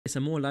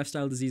Some more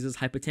lifestyle diseases.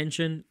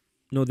 Hypertension,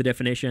 know the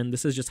definition.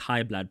 This is just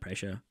high blood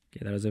pressure.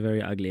 Okay, that was a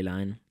very ugly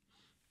line.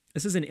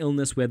 This is an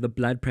illness where the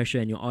blood pressure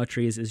in your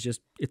arteries is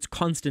just, it's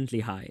constantly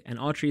high. And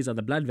arteries are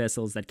the blood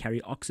vessels that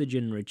carry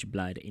oxygen-rich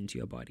blood into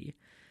your body.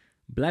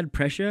 Blood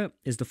pressure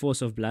is the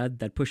force of blood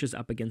that pushes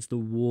up against the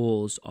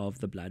walls of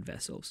the blood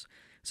vessels.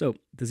 So,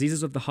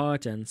 diseases of the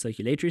heart and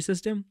circulatory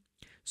system.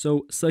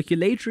 So,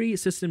 circulatory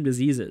system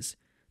diseases,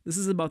 this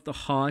is about the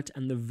heart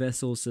and the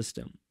vessel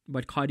system.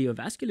 But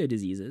cardiovascular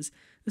diseases,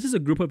 this is a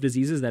group of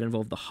diseases that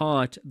involve the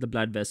heart, the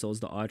blood vessels,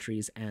 the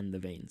arteries, and the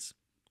veins.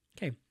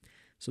 Okay,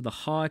 so the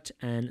heart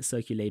and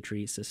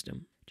circulatory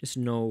system. Just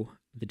know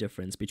the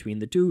difference between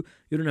the two.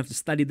 You don't have to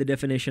study the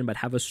definition, but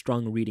have a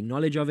strong reading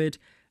knowledge of it.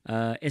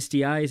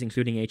 STIs,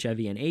 including HIV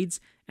and AIDS,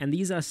 and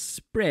these are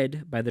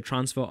spread by the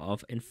transfer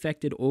of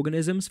infected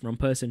organisms from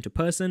person to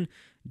person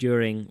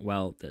during,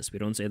 well, this. We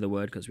don't say the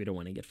word because we don't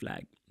want to get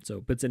flagged.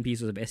 So bits and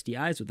pieces of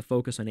STIs with the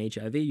focus on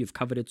HIV. You've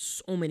covered it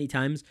so many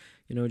times,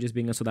 you know, just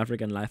being a South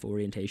African life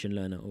orientation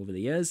learner over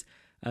the years.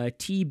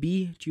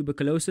 TB,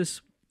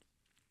 tuberculosis.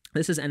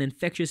 This is an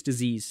infectious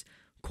disease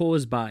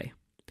caused by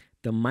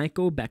the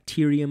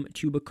Mycobacterium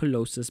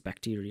tuberculosis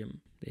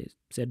bacterium. They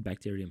said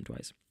bacterium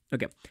twice.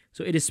 Okay,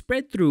 so it is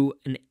spread through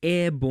an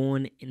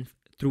airborne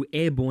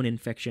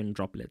infection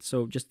droplets.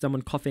 So just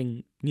someone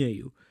coughing near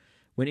you.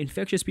 When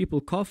infectious people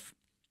cough,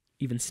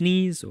 even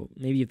sneeze, or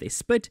maybe if they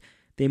spit,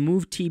 they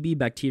move TB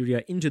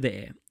bacteria into the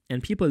air.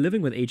 And people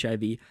living with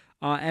HIV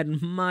are at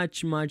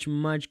much, much,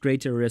 much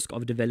greater risk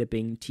of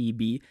developing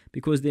TB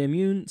because their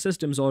immune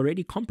system is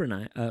already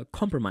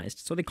compromised.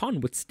 So they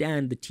can't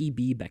withstand the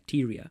TB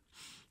bacteria.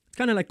 It's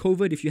kind of like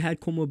COVID. If you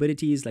had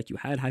comorbidities, like you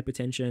had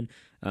hypertension,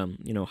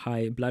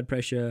 high blood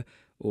pressure,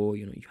 or,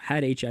 you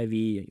had HIV,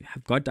 you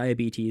have got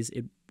diabetes,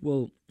 it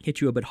will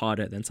hit you a bit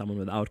harder than someone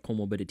without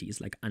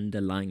comorbidities, like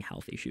underlying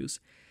health issues.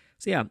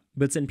 So yeah,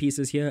 bits and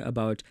pieces here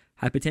about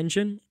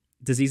hypertension,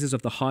 diseases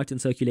of the heart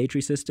and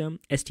circulatory system,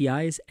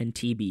 STIs, and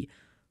TB,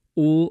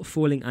 all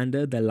falling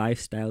under the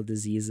lifestyle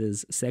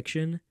diseases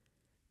section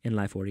in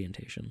life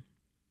orientation.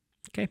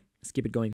 Okay, let's keep it going.